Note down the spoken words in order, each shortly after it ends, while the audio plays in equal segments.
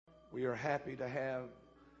We are happy to have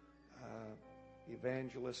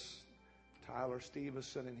Evangelist Tyler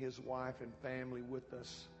Stevenson and his wife and family with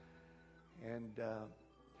us. And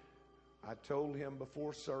I told him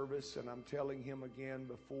before service, and I'm telling him again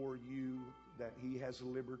before you, that he has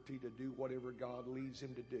liberty to do whatever God leads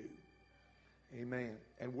him to do. Amen.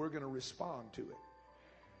 And we're going to respond to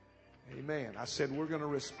it. Amen. I said we're going to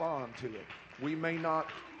respond to it. We may not...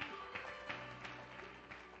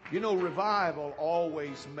 You know, revival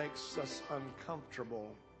always makes us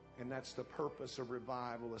uncomfortable, and that's the purpose of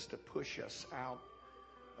revival, is to push us out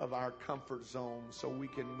of our comfort zone so we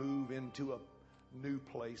can move into a new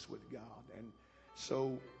place with God. And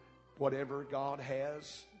so whatever God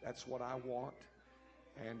has, that's what I want.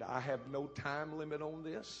 And I have no time limit on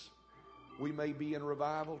this. We may be in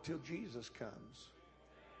revival till Jesus comes.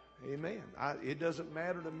 Amen. It doesn't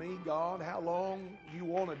matter to me, God, how long you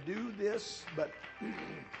want to do this, but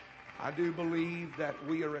I do believe that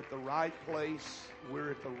we are at the right place.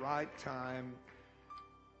 We're at the right time.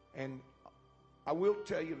 And I will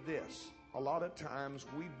tell you this. A lot of times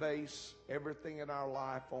we base everything in our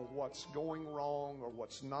life on what's going wrong or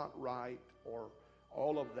what's not right or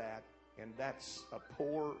all of that. And that's a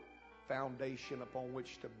poor foundation upon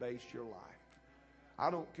which to base your life. I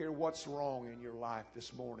don't care what's wrong in your life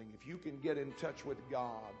this morning. If you can get in touch with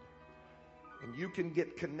God and you can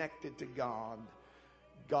get connected to God,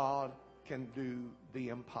 God can do the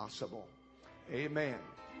impossible. Amen.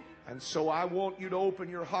 And so I want you to open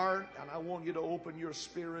your heart, and I want you to open your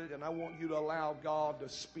spirit, and I want you to allow God to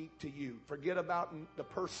speak to you. Forget about the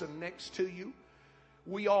person next to you.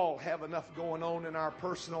 We all have enough going on in our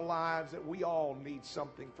personal lives that we all need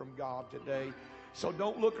something from God today. So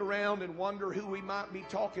don't look around and wonder who we might be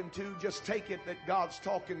talking to. Just take it that God's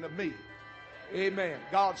talking to me. Amen.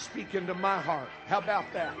 God's speaking to my heart. How about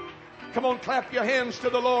that? Come on, clap your hands to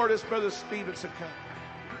the Lord as Brother Stevenson comes.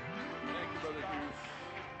 Thank you, Brother Hughes.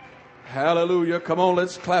 Hallelujah. Come on,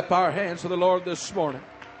 let's clap our hands to the Lord this morning.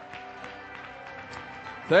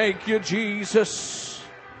 Thank you, Jesus.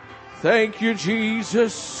 Thank you,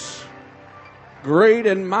 Jesus. Great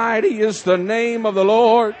and mighty is the name of the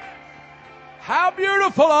Lord. How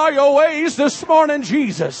beautiful are your ways this morning,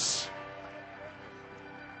 Jesus.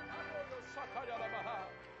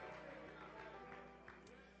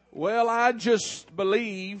 Well, I just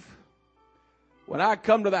believe when I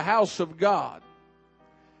come to the house of God,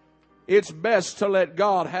 it's best to let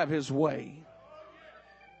God have His way.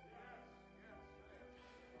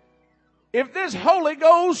 If this Holy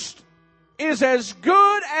Ghost is as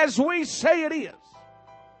good as we say it is,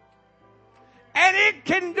 and it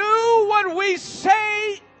can do what we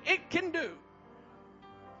say it can do,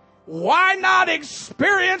 why not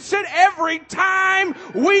experience it every time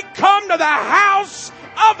we come to the house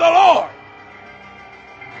of the Lord?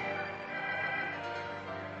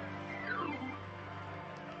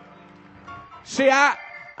 See,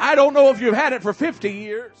 I don't know if you've had it for 50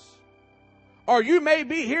 years, or you may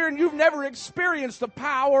be here and you've never experienced the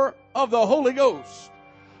power of the Holy Ghost.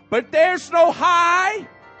 But there's no high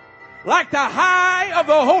like the high of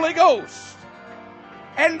the Holy Ghost.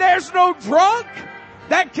 And there's no drunk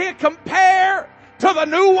that can compare to the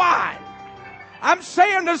new wine. I'm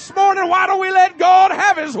saying this morning, why don't we let God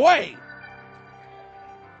have His way?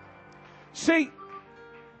 See,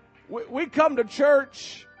 we come to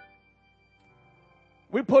church,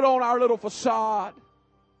 we put on our little facade,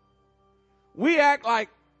 we act like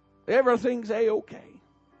everything's A-okay.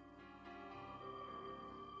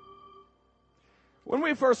 When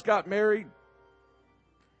we first got married,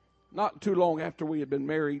 not too long after we had been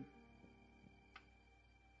married,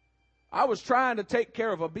 I was trying to take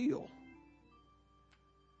care of a bill.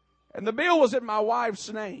 And the bill was in my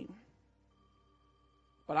wife's name.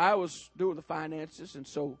 But I was doing the finances, and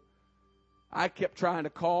so I kept trying to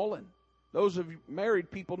call. And those of you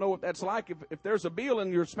married people know what that's like. If there's a bill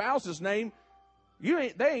in your spouse's name,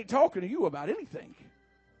 they ain't talking to you about anything.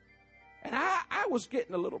 And I was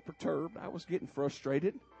getting a little perturbed. I was getting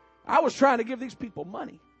frustrated. I was trying to give these people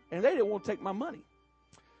money, and they didn't want to take my money.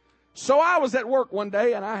 So I was at work one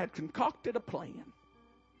day, and I had concocted a plan.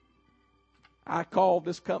 I called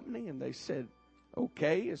this company, and they said,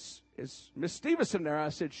 okay, is Miss Stevenson there? I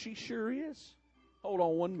said, she sure is. Hold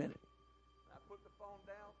on 1 minute. I put the phone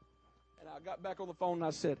down, and I got back on the phone, and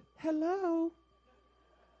I said, hello.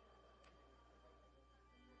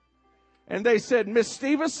 And they said, Miss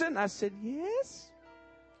Stevenson? I said, yes.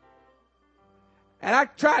 And I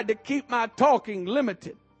tried to keep my talking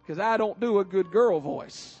limited because I don't do a good girl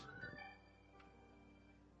voice.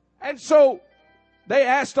 And so they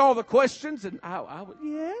asked all the questions, and I would,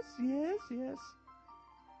 yes.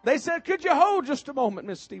 They said, could you hold just a moment,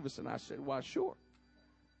 Miss Stevenson? I said, why, sure.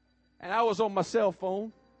 And I was on my cell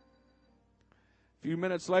phone. A few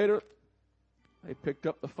minutes later, they picked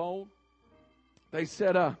up the phone. They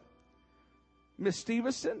said, Miss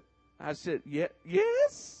Stevenson? I said,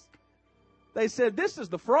 yes. They said, this is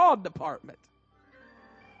the fraud department.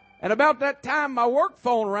 And about that time, my work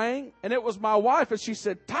phone rang, and it was my wife, and she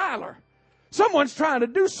said, Tyler, someone's trying to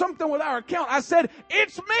do something with our account. I said,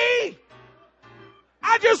 it's me.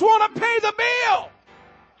 I just want to pay the bill.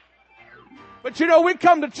 But you know, we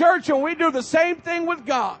come to church and we do the same thing with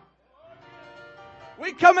God.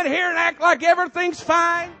 We come in here and act like everything's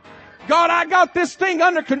fine. God, I got this thing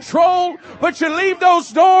under control. But you leave those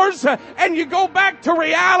doors and you go back to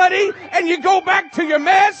reality and you go back to your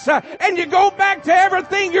mess and you go back to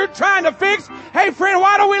everything you're trying to fix. Hey friend,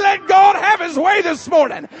 why don't we let God have His way this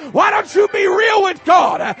morning? Why don't you be real with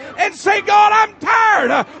God and say, God, I'm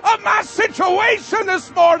tired of my situation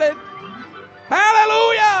this morning.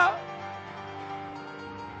 Hallelujah.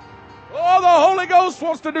 Oh, the Holy Ghost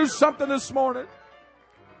wants to do something this morning.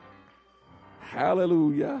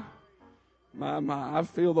 Hallelujah. My, I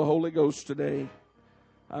feel the Holy Ghost today.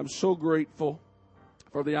 I'm so grateful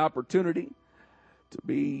for the opportunity to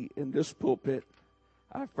be in this pulpit.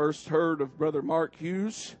 I first heard of Brother Mark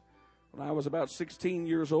Hughes when I was about 16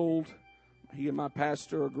 years old. He and my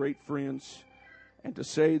pastor are great friends. And to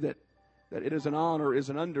say that it is an honor is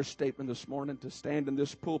an understatement this morning to stand in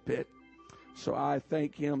this pulpit. So I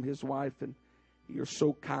thank him, his wife, and you're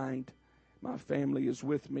so kind. My family is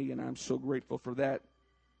with me, and I'm so grateful for that.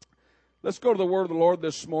 Let's go to the Word of the Lord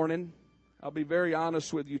this morning. I'll be very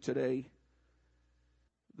honest with you today.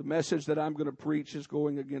 The message that I'm going to preach is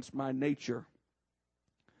going against my nature.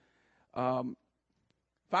 If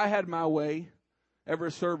I had my way,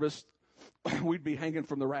 every service, we'd be hanging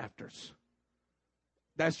from the rafters.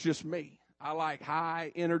 That's just me. I like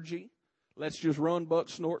high energy. Let's just run, buck,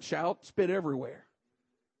 snort, shout, spit everywhere.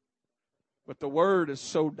 But the Word is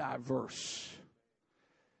so diverse.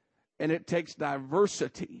 And it takes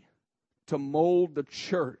diversity to mold the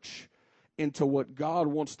church into what God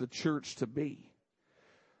wants the church to be.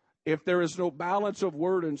 If there is no balance of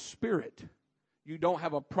Word and Spirit, you don't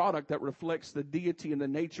have a product that reflects the deity and the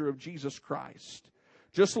nature of Jesus Christ.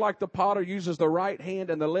 Just like the potter uses the right hand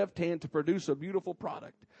and the left hand to produce a beautiful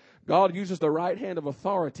product, God uses the right hand of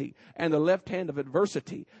authority and the left hand of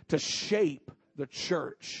adversity to shape the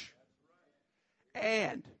church.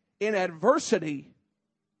 And in adversity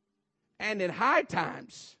and in high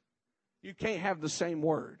times, you can't have the same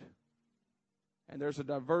word. And there's a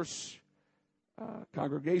diverse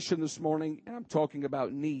congregation this morning, and I'm talking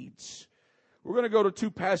about needs. We're going to go to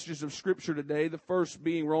two passages of Scripture today, the first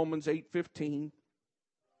being Romans 8:15.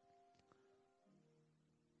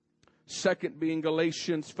 Second being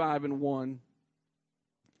Galatians 5:1.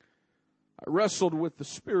 I wrestled with the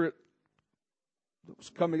spirit that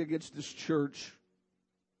was coming against this church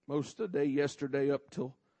most of the day yesterday up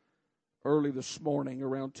till early this morning,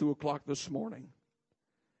 around 2 o'clock this morning.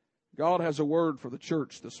 God has a word for the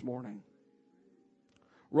church this morning.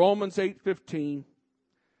 Romans 8:15.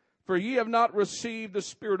 For ye have not received the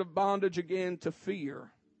spirit of bondage again to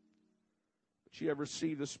fear, but ye have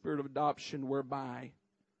received the spirit of adoption, whereby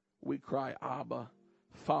we cry, Abba,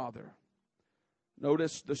 Father.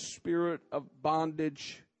 Notice the spirit of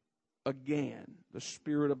bondage again. The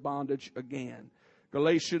spirit of bondage again.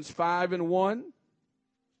 Galatians 5:1.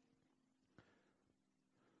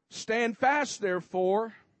 Stand fast,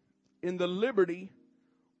 therefore, in the liberty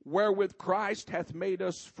wherewith Christ hath made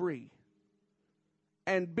us free,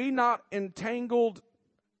 and be not entangled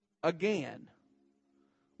again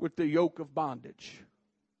with the yoke of bondage.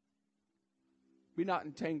 Be not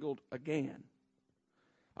entangled again.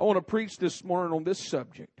 I want to preach this morning on this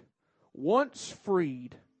subject. Once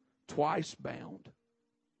freed, twice bound.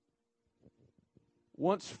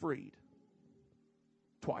 Once freed,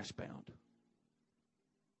 twice bound.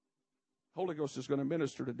 Holy Ghost is going to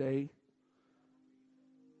minister today.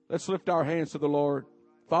 Let's lift our hands to the Lord.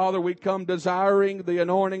 Father, we come desiring the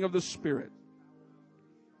anointing of the Spirit.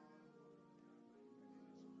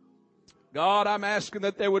 God, I'm asking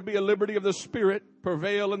that there would be a liberty of the Spirit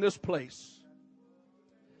prevail in this place.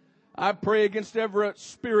 I pray against every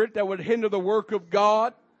spirit that would hinder the work of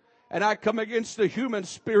God. And I come against the human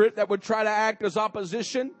spirit that would try to act as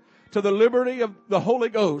opposition to the liberty of the Holy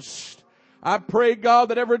Ghost. I pray, God,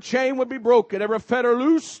 that every chain would be broken, every fetter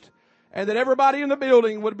loosed, and that everybody in the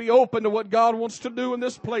building would be open to what God wants to do in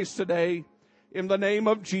this place today, in the name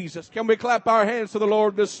of Jesus. Can we clap our hands to the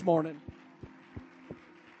Lord this morning?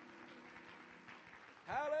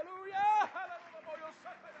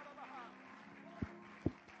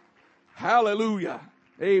 Hallelujah.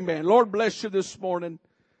 Amen. Lord bless you this morning.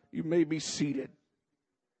 You may be seated.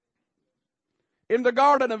 In the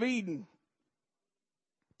Garden of Eden,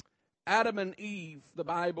 Adam and Eve, the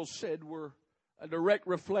Bible said, were a direct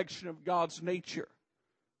reflection of God's nature,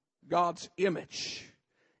 God's image.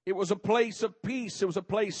 It was a place of peace. It was a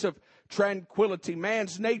place of tranquility.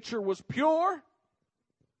 Man's nature was pure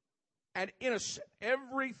and innocent.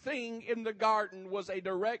 Everything in the garden was a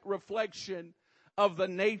direct reflection of the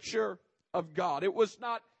nature of God. It was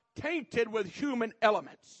not tainted with human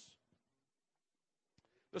elements.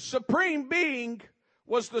 The supreme being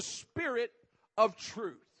was the Spirit of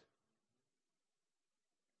truth.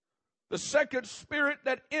 The second spirit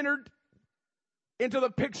that entered into the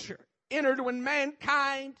picture, entered when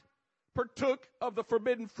mankind partook of the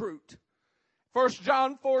forbidden fruit. 1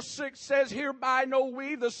 John 4:6 says, hereby know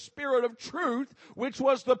we the Spirit of truth, which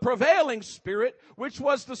was the prevailing Spirit, which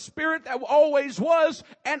was the Spirit that always was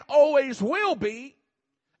and always will be,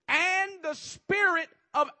 and the Spirit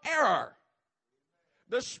of error.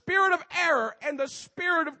 The spirit of error and the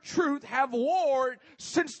spirit of truth have warred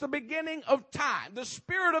since the beginning of time. The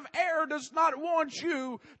spirit of error does not want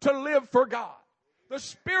you to live for God. The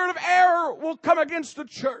spirit of error will come against the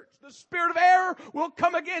church. The spirit of error will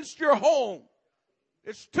come against your home.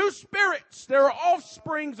 It's two spirits. There are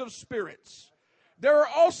offsprings of spirits. There are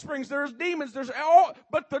offsprings. There's demons.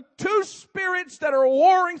 But the two spirits that are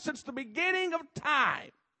warring since the beginning of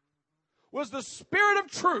time was the spirit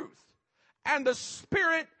of truth and the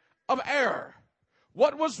spirit of error.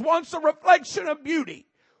 What was once a reflection of beauty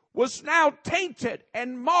was now tainted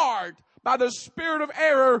and marred by the spirit of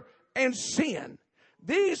error and sin.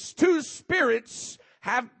 These two spirits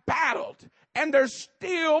have battled, and they're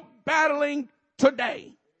still battling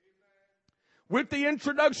today. With the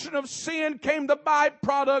introduction of sin came the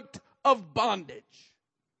byproduct of bondage.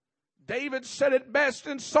 David said it best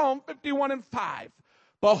in Psalm 51:5.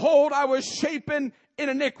 Behold, I was shapen in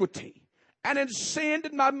iniquity, and in sin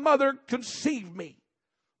did my mother conceive me.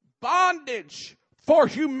 Bondage for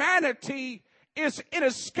humanity is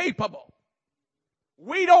inescapable.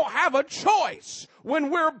 We don't have a choice when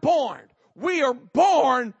we're born. We are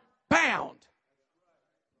born bound.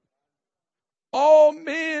 All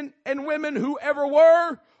men and women who ever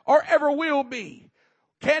were or ever will be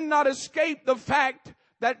cannot escape the fact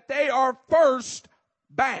that they are first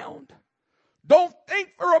bound. Don't think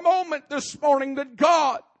for a moment this morning that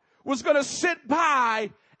God was going to sit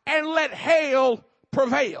by and let hell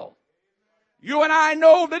prevail. You and I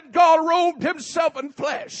know that God robed himself in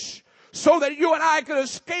flesh so that you and I could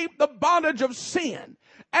escape the bondage of sin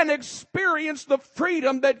and experience the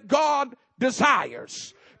freedom that God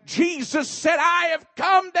desires. Jesus said, I have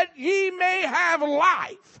come that ye may have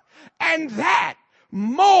life, and that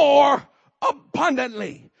more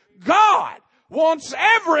abundantly. God wants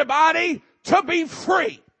everybody to be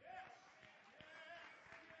free.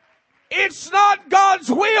 It's not God's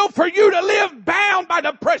will for you to live bound by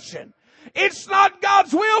depression. It's not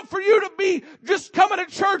God's will for you to be just coming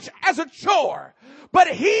to church as a chore. But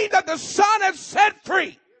he that the Son has set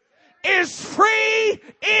free is free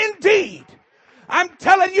indeed. I'm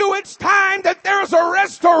telling you, it's time that there's a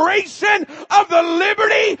restoration of the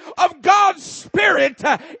liberty of God's Spirit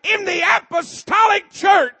in the apostolic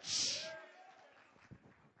church.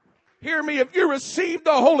 Hear me, if you receive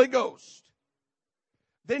the Holy Ghost,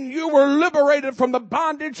 then you were liberated from the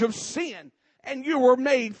bondage of sin and you were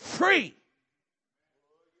made free.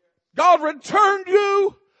 God returned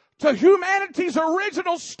you to humanity's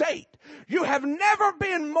original state. You have never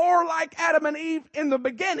been more like Adam and Eve in the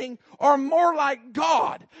beginning or more like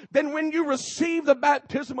God than when you received the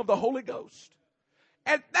baptism of the Holy Ghost.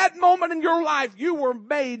 At that moment in your life, you were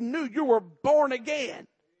made new. You were born again.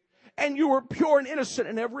 And you were pure and innocent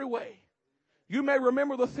in every way. You may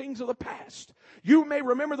remember the things of the past. You may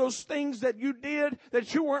remember those things that you did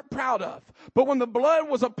that you weren't proud of. But when the blood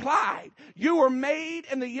was applied, you were made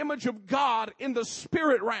in the image of God in the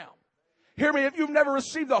spirit realm. Hear me, if you've never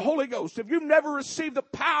received the Holy Ghost, if you've never received the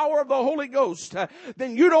power of the Holy Ghost,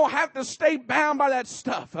 then you don't have to stay bound by that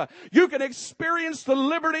stuff. You can experience the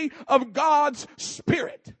liberty of God's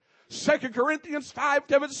Spirit. 2 Corinthians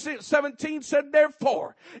 5:17 said,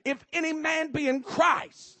 therefore, if any man be in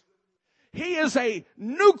Christ, he is a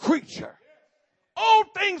new creature. All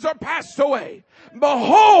things are passed away.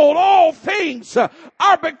 Behold, all things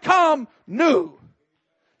are become new.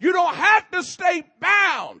 You don't have to stay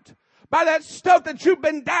bound by that stuff that you've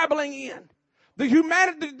been dabbling in.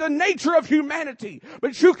 The nature of humanity.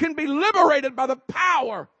 But you can be liberated by the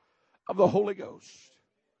power of the Holy Ghost.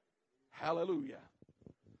 Hallelujah.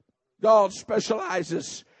 God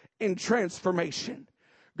specializes in transformation.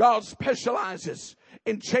 God specializes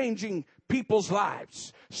in changing people's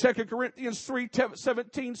lives. 2 Corinthians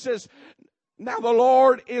 3:17 says, now the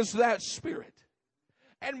Lord is that Spirit.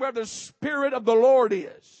 And where the Spirit of the Lord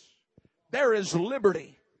is, there is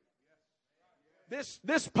liberty.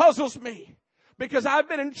 This puzzles me because I've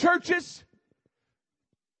been in churches.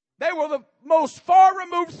 They were the most far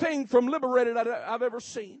removed thing from liberated I've ever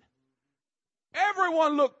seen.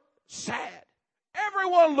 Everyone looked sad.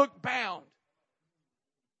 Everyone looked bound.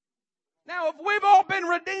 Now, if we've all been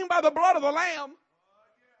redeemed by the blood of the Lamb,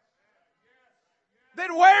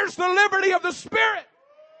 then where's the liberty of the Spirit?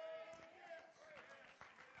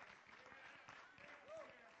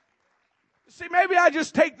 See, maybe I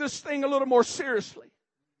just take this thing a little more seriously.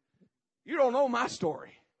 You don't know my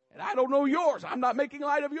story, and I don't know yours. I'm not making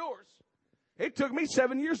light of yours. It took me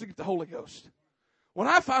 7 years to get the Holy Ghost. When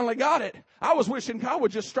I finally got it, I was wishing God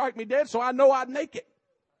would just strike me dead so I know I'd make it.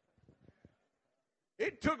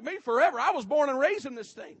 It took me forever. I was born and raised in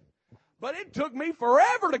this thing. But it took me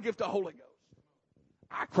forever to get the Holy Ghost.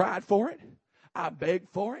 I cried for it. I begged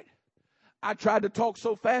for it. I tried to talk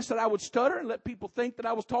so fast that I would stutter and let people think that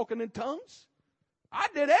I was talking in tongues. I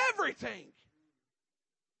did everything.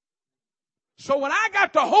 So when I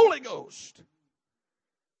got the Holy Ghost,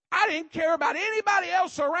 I didn't care about anybody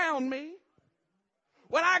else around me.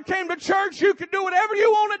 When I came to church, you could do whatever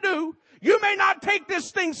you want to do. You may not take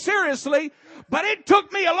this thing seriously, but it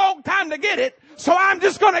took me a long time to get it, so I'm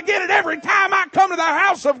just going to get it every time I come to the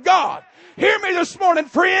house of God. Hear me this morning,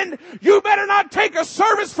 friend. You better not take a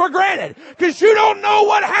service for granted, because you don't know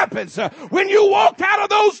what happens when you walk out of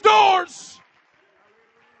those doors.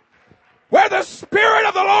 Where the Spirit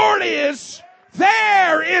of the Lord is,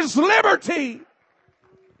 there is liberty.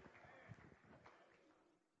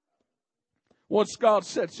 Once God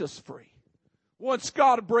sets us free, once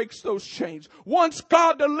God breaks those chains, once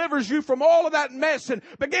God delivers you from all of that mess and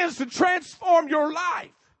begins to transform your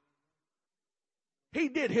life, He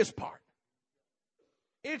did His part.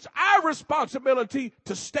 It's our responsibility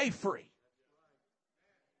to stay free.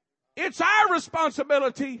 It's our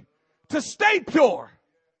responsibility to stay pure.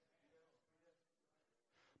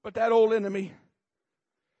 But that old enemy,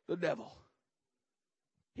 the devil,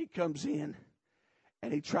 he comes in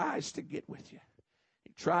and he tries to get with you.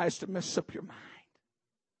 He tries to mess up your mind.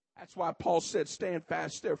 That's why Paul said, stand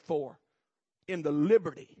fast, therefore, in the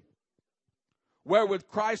liberty wherewith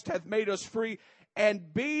Christ hath made us free,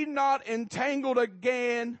 and be not entangled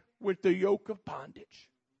again with the yoke of bondage.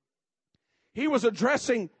 He was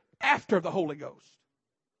addressing after the Holy Ghost.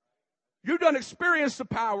 You done experienced the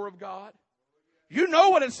power of God. You know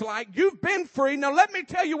what it's like. You've been free. Now let me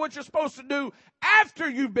tell you what you're supposed to do after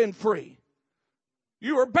you've been free.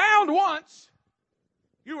 You were bound once.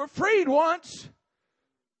 You were freed once.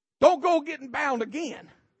 Don't go getting bound again.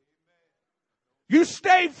 You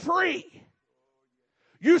stay free.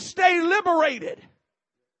 You stay liberated.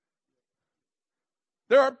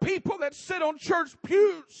 There are people that sit on church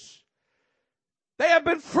pews. They have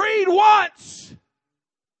been freed once,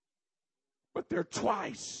 but they're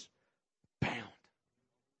twice bound.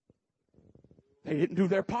 They didn't do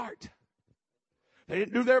their part. They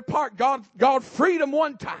didn't do their part. God freed them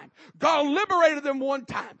one time. God liberated them one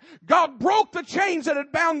time. God broke the chains that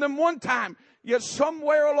had bound them one time. Yet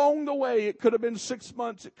somewhere along the way, it could have been 6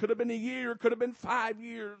 months, it could have been a year, it could have been 5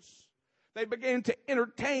 years. They began to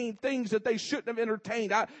entertain things that they shouldn't have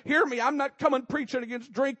entertained. Hear me, I'm not coming preaching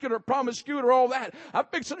against drinking or promiscuity or all that. I'm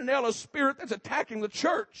fixing to nail a spirit that's attacking the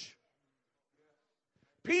church.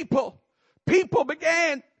 People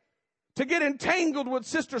began to get entangled with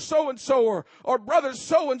sister so-and-so or brother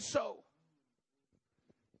so-and-so.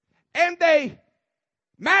 And they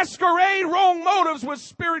masquerade wrong motives with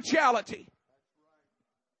spirituality.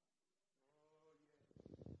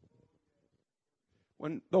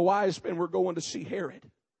 When the wise men were going to see Herod,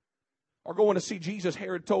 or going to see Jesus,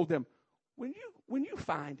 Herod told them, when you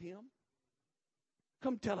find him,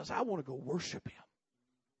 come tell us, I want to go worship him.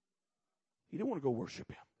 He didn't want to go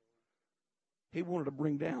worship him. He wanted to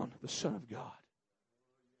bring down the Son of God.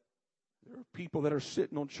 There are people that are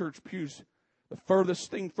sitting on church pews. The furthest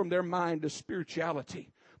thing from their mind is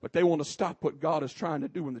spirituality. But they want to stop what God is trying to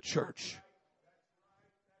do in the church.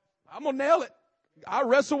 I'm going to nail it. I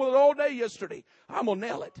wrestled with it all day yesterday. I'm going to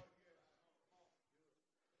nail it.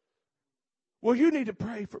 Well, you need to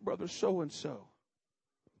pray for brother so-and-so.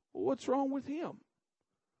 Well, what's wrong with him?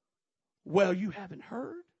 Well, you haven't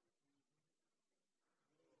heard.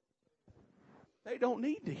 They don't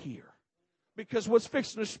need to hear. Because what's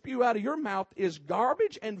fixing to spew out of your mouth is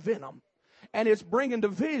garbage and venom. And it's bringing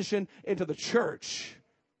division into the church.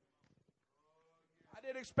 I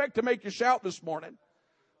didn't expect to make you shout this morning.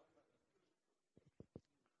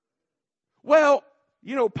 Well,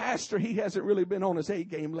 you know, Pastor, he hasn't really been on his A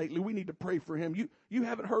game lately. We need to pray for him. You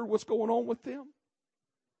haven't heard what's going on with them?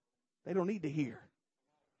 They don't need to hear.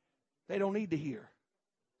 They don't need to hear.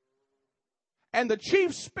 And the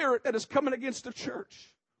chief spirit that is coming against the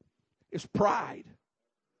church is pride.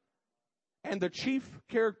 And the chief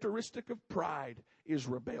characteristic of pride is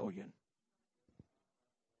rebellion.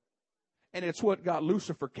 And it's what got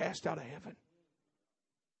Lucifer cast out of heaven.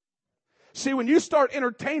 See, when you start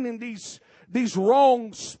entertaining these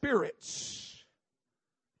wrong spirits,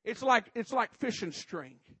 it's like fishing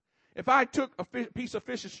string. If I took a piece of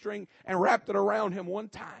fishing string and wrapped it around him one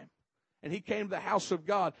time, and he came to the house of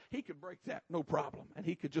God, he could break that, no problem. And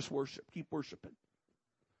he could just worship, keep worshiping.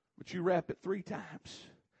 But you wrap it 3 times,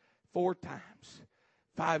 4 times,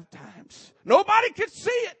 5 times. Nobody could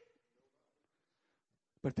see it.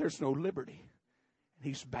 But there's no liberty. And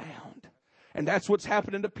he's bound. And that's what's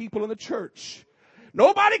happening to people in the church.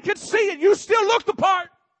 Nobody could see it. You still look the part.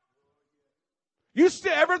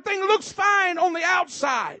 Everything looks fine on the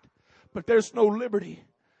outside. But there's no liberty.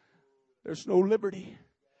 There's no liberty.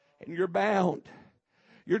 And you're bound.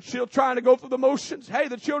 You're still trying to go through the motions. Hey,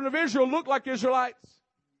 the children of Israel look like Israelites.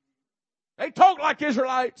 They talk like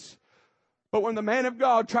Israelites. But when the man of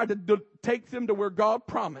God tried to take them to where God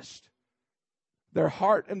promised, their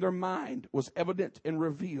heart and their mind was evident and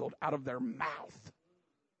revealed out of their mouth.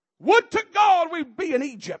 Would to God we'd be in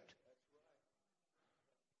Egypt.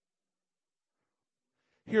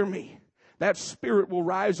 Hear me. That spirit will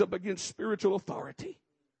rise up against spiritual authority.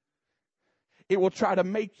 It will try to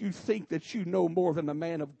make you think that you know more than the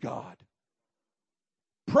man of God.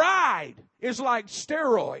 Pride is like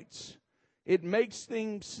steroids. It makes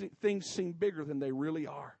things seem bigger than they really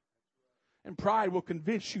are. And pride will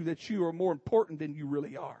convince you that you are more important than you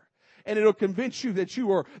really are. And it'll convince you that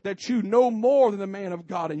you know more than the man of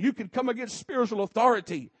God. And you can come against spiritual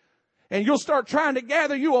authority. And you'll start trying to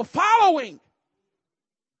gather you a following.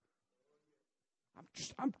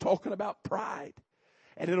 I'm talking about pride.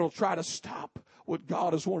 And it'll try to stop what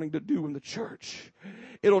God is wanting to do in the church.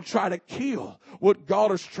 It'll try to kill what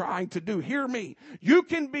God is trying to do. Hear me. You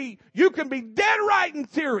can be dead right in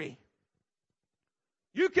theory.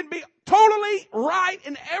 You can be totally right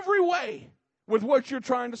in every way with what you're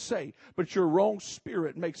trying to say, but your wrong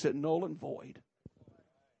spirit makes it null and void.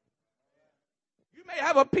 You may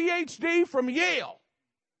have a PhD from Yale.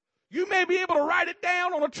 You may be able to write it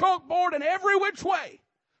down on a chalkboard in every which way,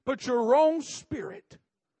 but your wrong spirit.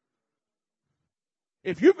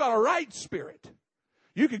 If you've got a right spirit,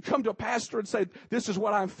 you can come to a pastor and say, this is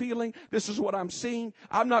what I'm feeling, this is what I'm seeing.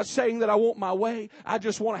 I'm not saying that I want my way, I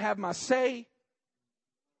just want to have my say.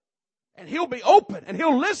 And he'll be open and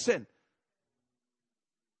he'll listen.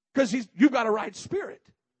 Because you've got a right spirit.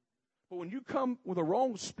 But when you come with a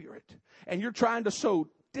wrong spirit and you're trying to sow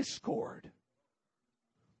discord,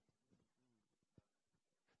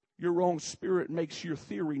 your wrong spirit makes your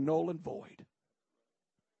theory null and void.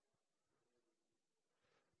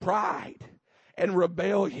 Pride and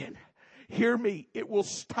rebellion. Hear me. It will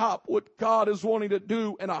stop what God is wanting to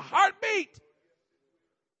do in a heartbeat.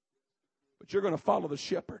 But you're going to follow the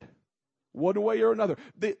shepherd. One way or another.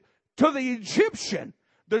 To the Egyptian,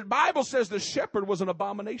 the Bible says the shepherd was an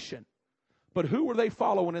abomination. But who were they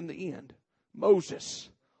following in the end? Moses.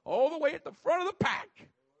 All the way at the front of the pack.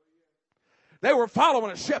 They were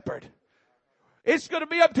following a shepherd. It's going to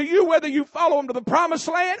be up to you whether you follow him to the promised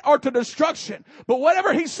land or to destruction. But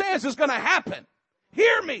whatever he says is going to happen.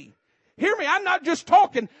 Hear me. Hear me. I'm not just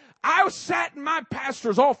talking. I sat in my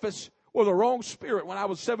pastor's office with a wrong spirit when I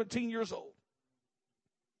was 17 years old.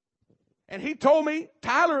 And he told me,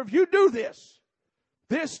 Tyler, if you do this,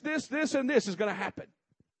 and this is going to happen.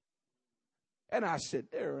 And I said,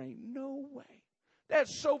 there ain't no way.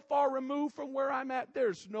 That's so far removed from where I'm at.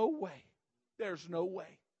 There's no way. There's no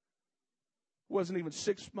way. It wasn't even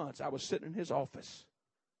 6 months. I was sitting in his office.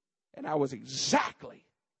 And I was exactly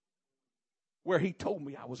where he told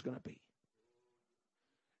me I was going to be.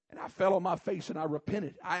 And I fell on my face and I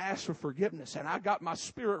repented. I asked for forgiveness. And I got my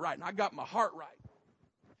spirit right. And I got my heart right.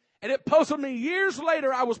 And it puzzled me. Years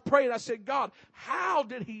later, I was praying. I said, God, how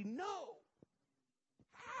did he know?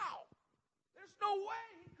 How? There's no way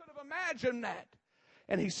he could have imagined that.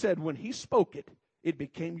 And he said, when he spoke it, it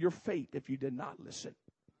became your fate if you did not listen.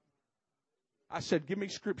 I said, give me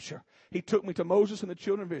scripture. He took me to Moses and the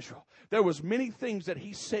children of Israel. There was many things that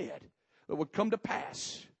he said that would come to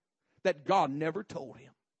pass that God never told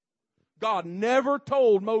him. God never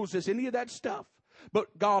told Moses any of that stuff.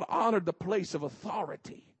 But God honored the place of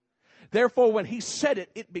authority. Therefore, when he said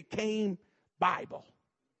it, it became Bible.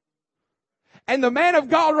 And the man of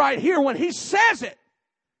God right here, when he says it,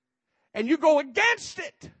 and you go against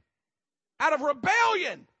it out of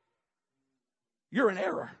rebellion, you're in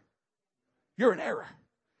error. You're in error.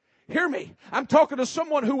 Hear me. I'm talking to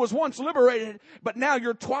someone who was once liberated, but now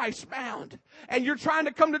you're twice bound. And you're trying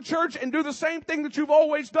to come to church and do the same thing that you've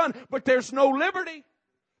always done, but there's no liberty.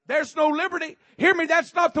 There's no liberty. Hear me,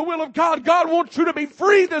 that's not the will of God. God wants you to be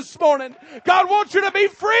free this morning. God wants you to be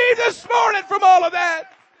free this morning from all of that.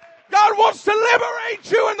 God wants to liberate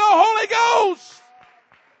you in the Holy Ghost.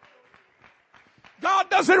 God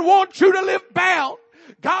doesn't want you to live bound.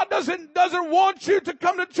 God doesn't want you to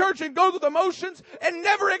come to church and go through the motions and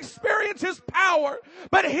never experience His power.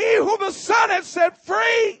 But he who the Son has set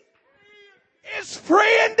free is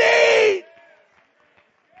free indeed.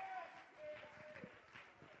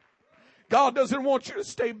 God doesn't want you to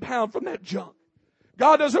stay bound from that junk.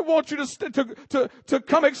 God doesn't want you to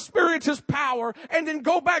come experience His power and then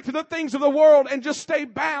go back to the things of the world and just stay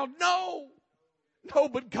bound. No,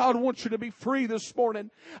 but God wants you to be free this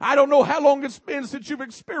morning. I don't know how long it's been since you've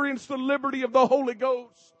experienced the liberty of the Holy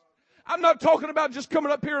Ghost. I'm not talking about just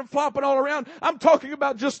coming up here and flopping all around. I'm talking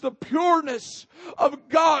about just the pureness of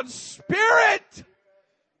God's Spirit.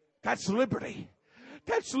 That's liberty.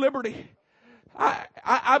 That's liberty.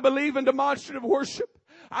 I believe in demonstrative worship.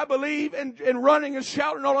 I believe in running and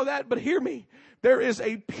shouting and all of that. But hear me. There is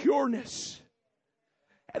a pureness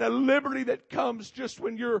and a liberty that comes just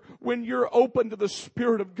when you're open to the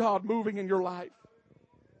Spirit of God moving in your life.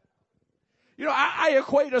 You know, I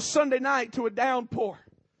equate a Sunday night to a downpour.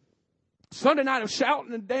 Sunday night of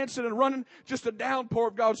shouting and dancing and running, just a downpour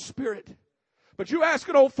of God's Spirit. But you ask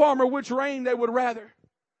an old farmer which rain they would rather.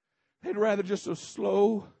 They'd rather just a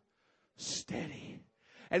slow, steady.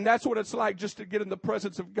 And that's what it's like just to get in the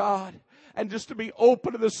presence of God and just to be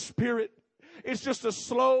open to the Spirit. It's just a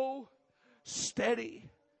slow, steady.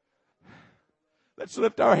 Let's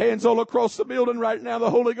lift our hands all across the building right now. The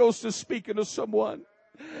Holy Ghost is speaking to someone.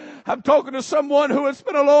 I'm talking to someone who it's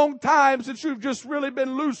been a long time since you've just really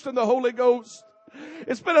been loosed in the Holy Ghost.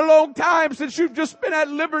 It's been a long time since you've just been at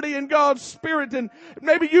liberty in God's Spirit, and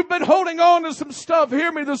maybe you've been holding on to some stuff.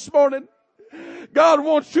 Hear me this morning. God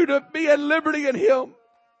wants you to be at liberty in Him.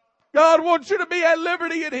 God wants you to be at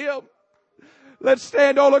liberty in Him. Let's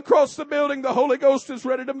stand all across the building. The Holy Ghost is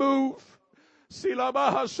ready to move.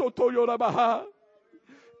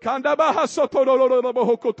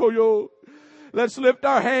 Let's lift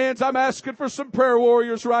our hands. I'm asking for some prayer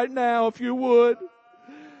warriors right now, if you would.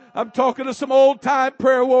 I'm talking to some old-time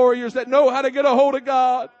prayer warriors that know how to get a hold of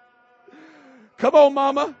God. Come on,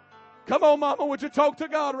 Mama. Come on, Mama. Would you talk to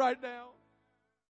God right now?